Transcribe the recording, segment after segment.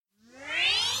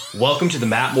Welcome to the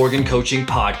Matt Morgan Coaching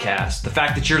Podcast. The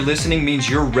fact that you're listening means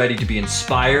you're ready to be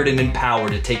inspired and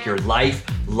empowered to take your life,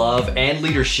 love, and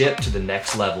leadership to the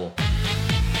next level.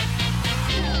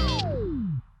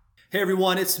 Hey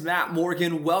everyone, it's Matt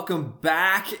Morgan. Welcome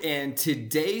back. And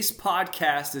today's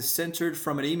podcast is centered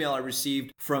from an email I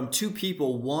received from two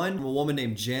people. One, a woman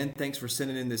named Jen. Thanks for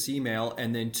sending in this email.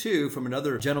 And then two, from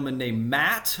another gentleman named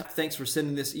Matt. Thanks for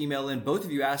sending this email in. Both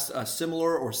of you asked a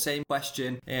similar or same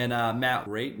question. And Matt,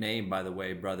 great name, by the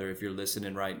way, brother, if you're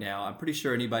listening right now. I'm pretty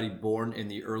sure anybody born in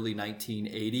the early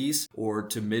 1980s or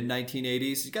to mid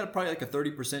 1980s, you got probably like a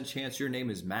 30% chance your name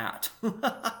is Matt.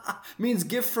 Means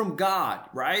gift from God,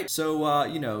 right? So,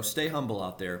 stay humble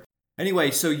out there. Anyway,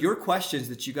 so your questions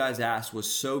that you guys asked was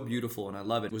so beautiful and I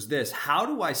love it. Was this: how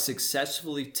do I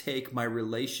successfully take my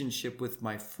relationship with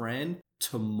my friend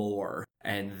to more?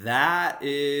 And that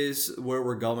is where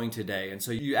we're going today. And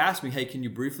so you asked me, hey, can you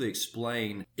briefly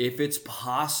explain if it's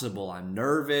possible? I'm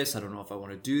nervous. I don't know if I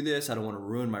want to do this. I don't want to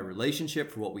ruin my relationship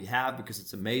for what we have because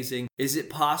it's amazing. Is it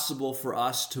possible for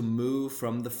us to move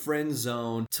from the friend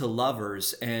zone to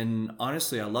lovers? And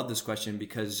honestly, I love this question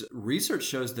because research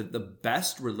shows that the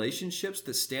best relationships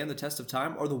that stand the test of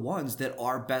time are the ones that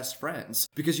are best friends,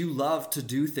 because you love to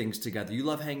do things together. You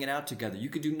love hanging out together. You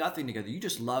could do nothing together. You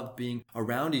just love being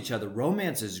around each other.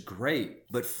 Romance is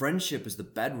great, but friendship is the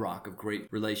bedrock of great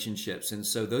relationships. And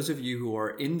so those of you who are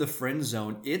in the friend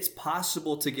zone, it's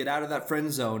possible to get out of that friend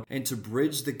zone and to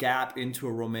bridge the gap into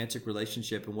a romantic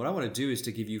relationship. And what I want to do is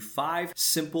to give you 5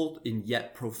 simple and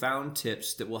yet profound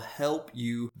tips that will help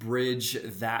you bridge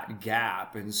that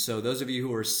gap. And so those of you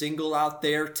who are single out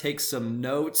there, take some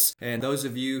notes. And those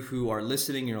of you who are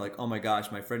listening, you're like, oh my gosh,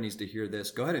 my friend needs to hear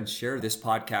this. Go ahead and share this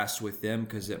podcast with them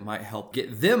because it might help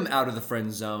get them out of the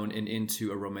friend zone and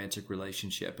into a romantic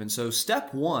relationship. And so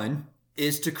step 1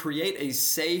 is to create a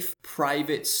safe,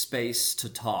 private space to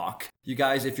talk. You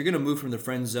guys, if you're going to move from the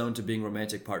friend zone to being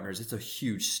romantic partners, it's a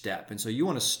huge step. And so you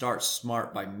want to start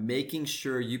smart by making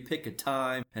sure you pick a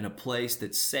time and a place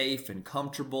that's safe and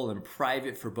comfortable and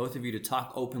private for both of you to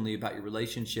talk openly about your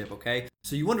relationship, okay?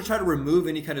 So you want to try to remove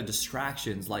any kind of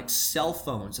distractions like cell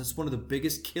phones. That's one of the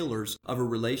biggest killers of a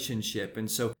relationship. And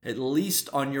so at least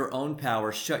on your own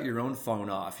power, shut your own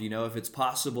phone off. You know, if it's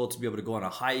possible to be able to go on a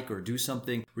hike or do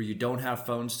something where you don't have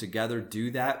phones together, do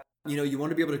that. You know, you want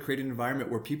to be able to create an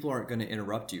environment where people aren't going to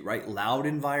interrupt you, right? Loud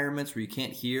environments where you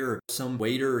can't hear some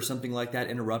waiter or something like that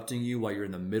interrupting you while you're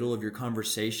in the middle of your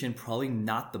conversation, probably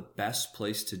not the best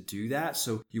place to do that.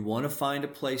 So you want to find a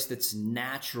place that's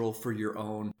natural for your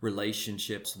own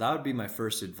relationship. So that would be my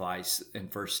first advice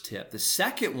and first tip. The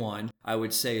second one I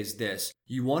would say is this: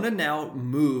 you want to now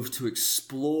move to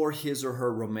explore his or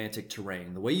her romantic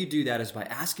terrain. The way you do that is by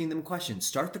asking them questions.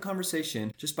 Start the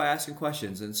conversation just by asking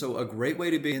questions. And so a great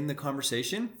way to begin the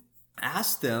conversation,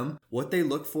 ask them what they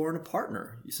look for in a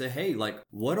partner. You say, hey, like,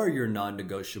 what are your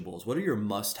non-negotiables? What are your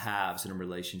must-haves in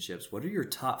relationships? What are your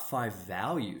top 5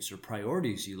 values or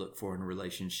priorities you look for in a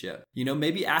relationship? You know,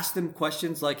 maybe ask them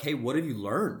questions like, hey, what have you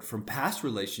learned from past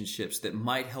relationships that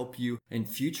might help you in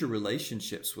future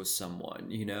relationships with someone?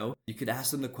 You know, you could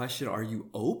ask them the question, are you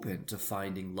open to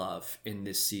finding love in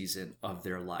this season of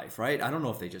their life, right? I don't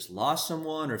know if they just lost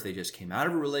someone or if they just came out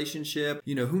of a relationship.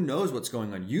 You know, who knows what's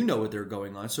going on? You know what they're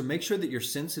going on. So make sure that you're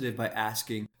sensitive by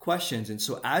asking questions. And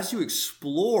so as you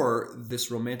explore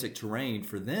this romantic terrain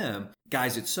for them,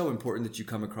 guys, it's so important that you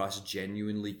come across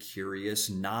genuinely curious,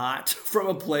 not from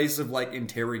a place of like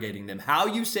interrogating them. How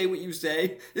you say what you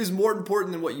say is more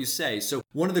important than what you say. So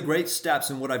one of the great steps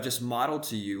in what I've just modeled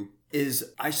to you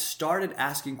is I started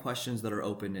asking questions that are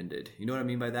open-ended. You know what I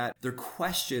mean by that? They're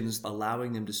questions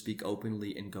allowing them to speak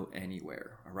openly and go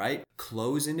anywhere, all right?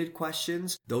 Close-ended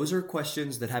questions, those are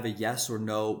questions that have a yes or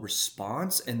no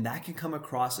response, and that can come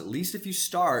across, at least if you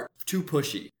start, too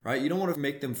pushy, right? You don't want to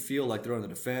make them feel like they're on the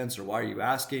defense or why are you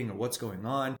asking or what's going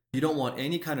on. You don't want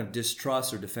any kind of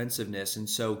distrust or defensiveness, and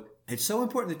so it's so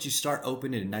important that you start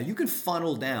open-ended. Now, you can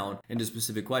funnel down into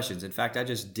specific questions. In fact, I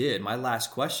just did. My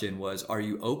last question was, are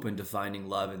you open to finding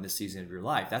love in this season of your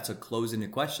life? That's a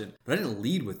close-ended question, but I didn't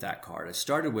lead with that card. I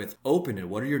started with open-ended.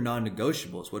 What are your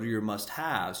non-negotiables? What are your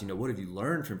must-haves? You know, what have you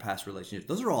learned from past relationships?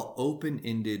 Those are all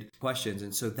open-ended questions.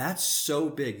 And so that's so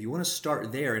big. You want to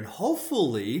start there, and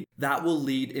hopefully that will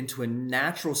lead into a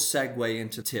natural segue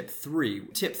into tip 3.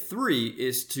 Tip 3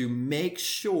 is to make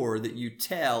sure that you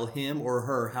tell him or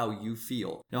her how you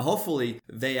feel. Now, hopefully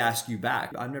they ask you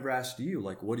back. I've never asked you,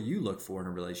 like, what do you look for in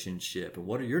a relationship? And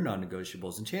what are your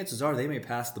non-negotiables? And chances are they may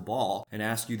pass the ball and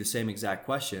ask you the same exact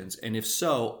questions. And if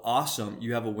so, awesome,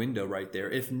 you have a window right there.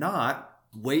 If not,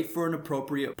 Wait for an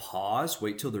appropriate pause.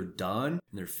 Wait till they're done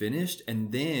and they're finished.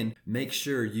 And then make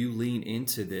sure you lean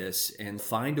into this and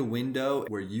find a window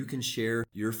where you can share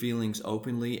your feelings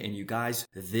openly. And you guys,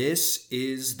 this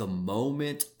is the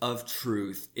moment of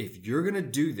truth. If you're going to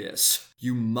do this,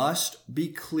 you must be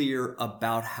clear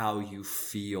about how you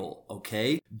feel,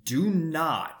 okay? Do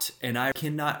not, and I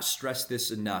cannot stress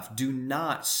this enough, do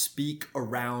not speak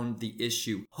around the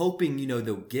issue, hoping,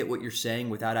 they'll get what you're saying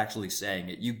without actually saying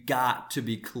it. You got to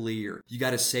be clear. You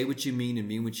got to say what you mean and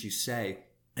mean what you say.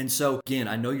 And so again,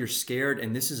 I know you're scared,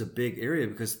 and this is a big area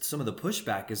because some of the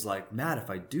pushback is like, Matt, if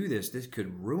I do this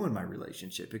could ruin my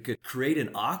relationship. It could create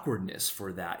an awkwardness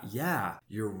for that. Yeah,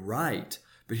 you're right.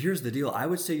 But here's the deal. I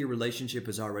would say your relationship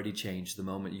has already changed the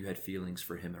moment you had feelings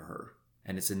for him or her.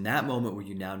 And it's in that moment where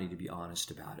you now need to be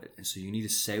honest about it. And so you need to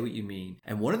say what you mean.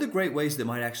 And one of the great ways that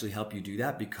might actually help you do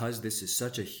that, because this is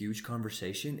such a huge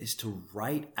conversation, is to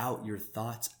write out your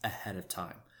thoughts ahead of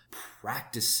time.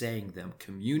 Practice saying them,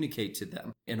 communicate to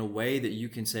them in a way that you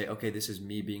can say, okay, this is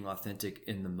me being authentic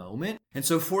in the moment. And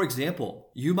so, for example,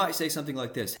 you might say something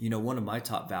like this. One of my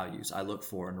top values I look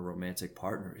for in a romantic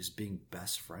partner is being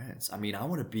best friends. I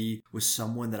want to be with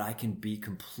someone that I can be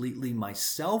completely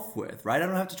myself with, right? I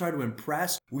don't have to try to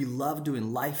impress. We love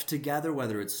doing life together,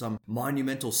 whether it's some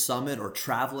monumental summit or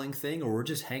traveling thing, or we're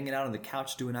just hanging out on the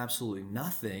couch doing absolutely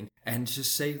nothing. And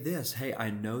just say this, hey, I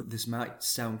know this might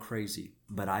sound crazy,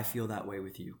 but I feel that way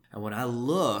with you. And when I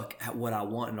look at what I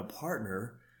want in a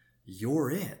partner, you're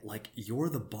it. Like, you're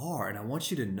the bar. And I want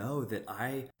you to know that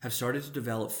I have started to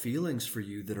develop feelings for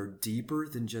you that are deeper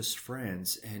than just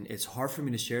friends. And it's hard for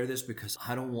me to share this because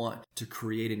I don't want to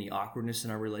create any awkwardness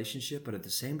in our relationship. But at the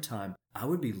same time, I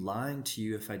would be lying to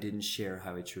you if I didn't share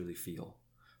how I truly feel.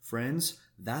 Friends,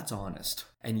 that's honest.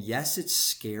 And yes, it's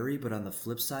scary, but on the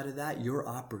flip side of that, your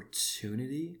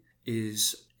opportunity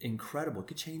is incredible. It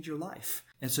could change your life.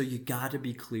 And so you got to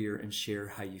be clear and share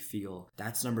how you feel.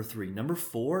 That's number 3. Number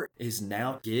 4 is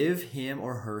now give him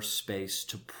or her space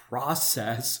to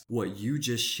process what you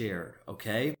just shared,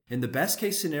 okay? In the best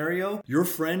case scenario, your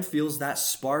friend feels that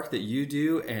spark that you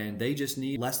do, and they just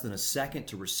need less than a second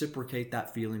to reciprocate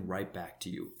that feeling right back to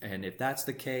you. And if that's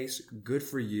the case, good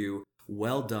for you.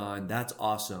 Well done. That's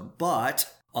awesome.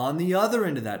 But on the other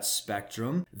end of that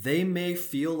spectrum, they may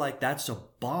feel like that's a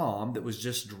bomb that was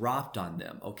just dropped on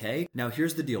them, okay? Now,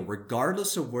 here's the deal.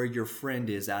 Regardless of where your friend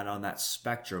is at on that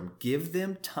spectrum, give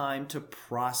them time to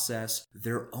process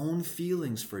their own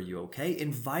feelings for you, okay?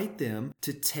 Invite them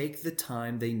to take the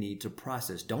time they need to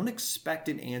process. Don't expect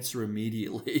an answer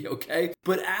immediately, okay?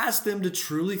 But ask them to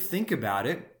truly think about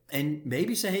it. And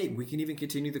maybe say, hey, we can even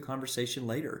continue the conversation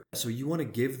later. So you want to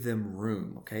give them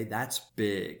room, okay? That's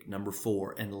big, number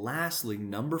 4. And lastly,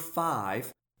 number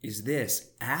 5 is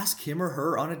this. Ask him or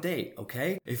her on a date,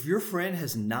 okay? If your friend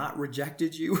has not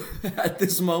rejected you at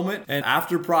this moment, and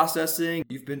after processing,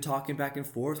 you've been talking back and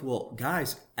forth, well,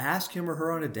 guys, ask him or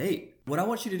her on a date. What I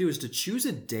want you to do is to choose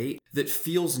a date that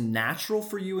feels natural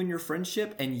for you in your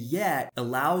friendship and yet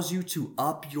allows you to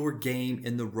up your game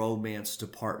in the romance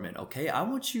department, okay? I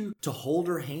want you to hold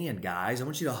her hand, guys. I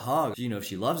want you to hug. If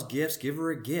she loves gifts, give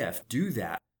her a gift. Do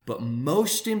that. But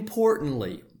most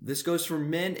importantly, this goes for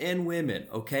men and women,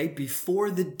 okay?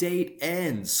 Before the date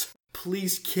ends,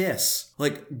 please kiss.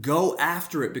 Like, go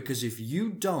after it, because if you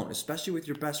don't, especially with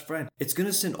your best friend, it's going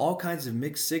to send all kinds of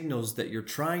mixed signals that you're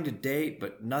trying to date,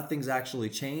 but nothing's actually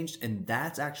changed, and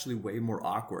that's actually way more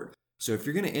awkward. So if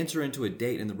you're going to enter into a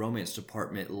date in the romance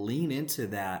department, lean into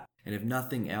that. And if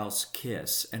nothing else,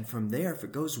 kiss. And from there, if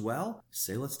it goes well,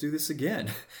 say, let's do this again.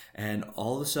 And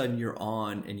all of a sudden you're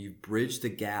on and you've bridged the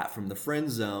gap from the friend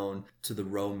zone to the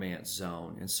romance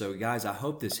zone. And so guys, I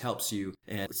hope this helps you.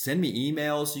 And send me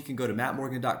emails. You can go to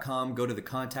mattmorgan.com, go to the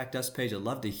contact us page. I'd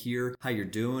love to hear how you're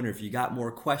doing. Or if you got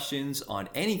more questions on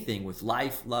anything with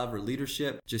life, love, or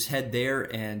leadership, just head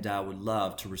there and I would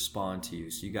love to respond to you.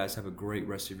 So you guys have a great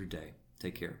rest of your day.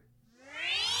 Take care.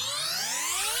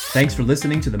 Thanks for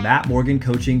listening to the Matt Morgan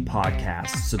Coaching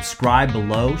Podcast. Subscribe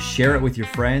below, share it with your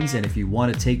friends, and if you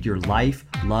want to take your life,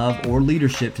 love, or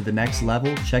leadership to the next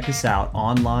level, check us out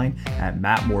online at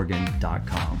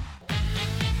mattmorgan.com.